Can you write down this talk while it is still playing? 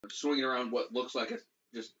swinging around what looks like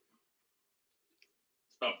just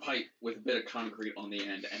a pipe with a bit of concrete on the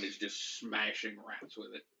end, and is just smashing rats with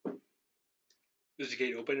it. Is the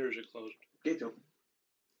gate open or is it closed? Gate's open.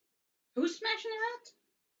 Who's smashing the rats?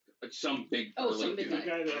 Like some big. Some big The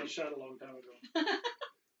guy that I shot a long time ago.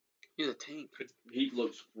 He's a tank. He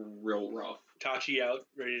looks real rough. Tachi out,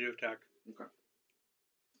 ready to attack. Okay.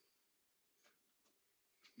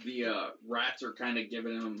 The rats are kind of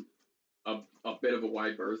giving him a bit of a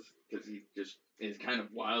wide berth because he just is kind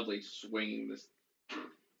of wildly swinging this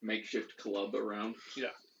makeshift club around. Yeah.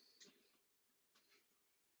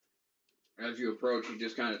 As you approach, he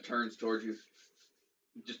just kind of turns towards you,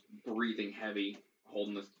 just breathing heavy,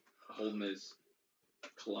 holding his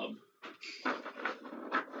club.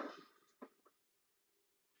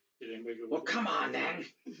 Well, come on then.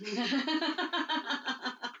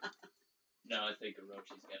 No, I think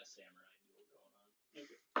Orochi's got a samurai duel going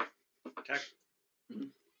on. Okay. Attack. Mm-hmm.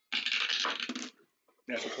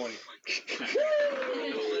 Natural 20.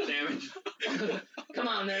 Roll the damage. Come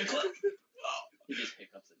on, then. He just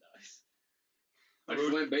hiccups and dies. I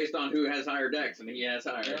just went based on who has higher decks, and he has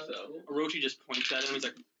higher, so. Cool. Orochi just points at him. He's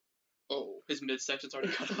like, "Oh, his midsection's already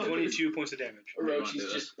cut off." 22 points of damage.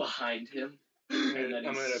 Orochi's just behind him. I'm And then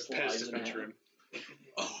going to he pest slides in dispenser half. him.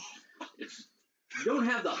 Oh, You don't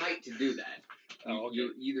have the height to do that. Oh, okay.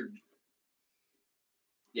 You either.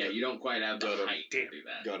 Yeah, you don't quite have the Got him. height to do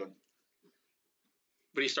that. Got him.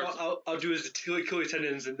 but he starts. I'll do his Achilles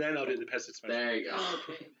tendons and then I'll do the pest dispenser. There you go.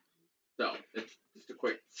 Okay. So, it's just a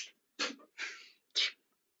quick.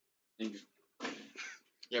 And just,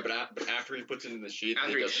 Yeah, but after he puts it in the sheath,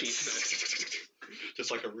 After he does sheaths just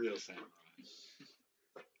like a real samurai.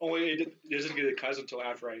 Oh, wait, it doesn't get a cause until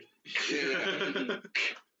after I.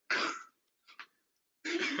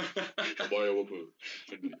 Boy, whoopoo.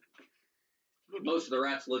 most of the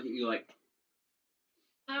rats look at you like,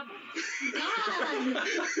 God!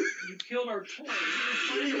 You killed our toy.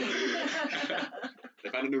 They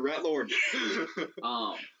found a new rat lord. You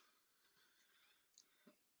now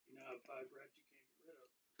have 5 rats you can't get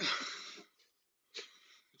rid of.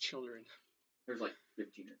 Children. there's like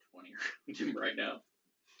 15 or 20 around right now.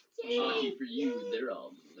 Lucky for you, they're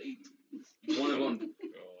all ladies. One of them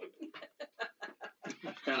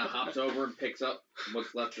God. kind of hops over and picks up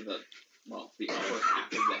what's left of the upper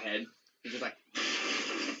half of the head. He's just like,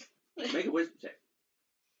 make a wisdom check.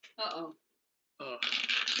 Uh-oh.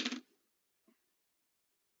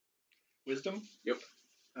 Wisdom? Yep.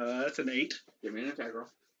 That's an 8. Give me an attack roll.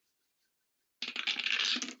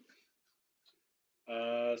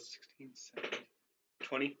 16, 17,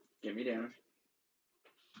 20. Give me damage.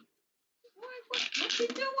 What's he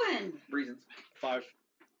doing? Reasons. 5.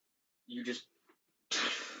 You just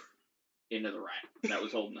into the rat that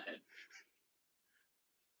was holding the head.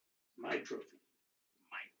 My trophy.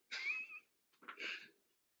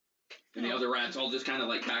 And the other rats all just kind of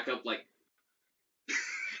like back up, like,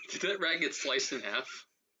 Did that rat get sliced in half?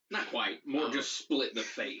 not quite, more just split the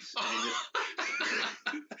face. And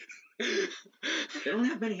just, they don't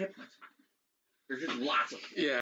have many hit points. There's just lots of them. Yeah.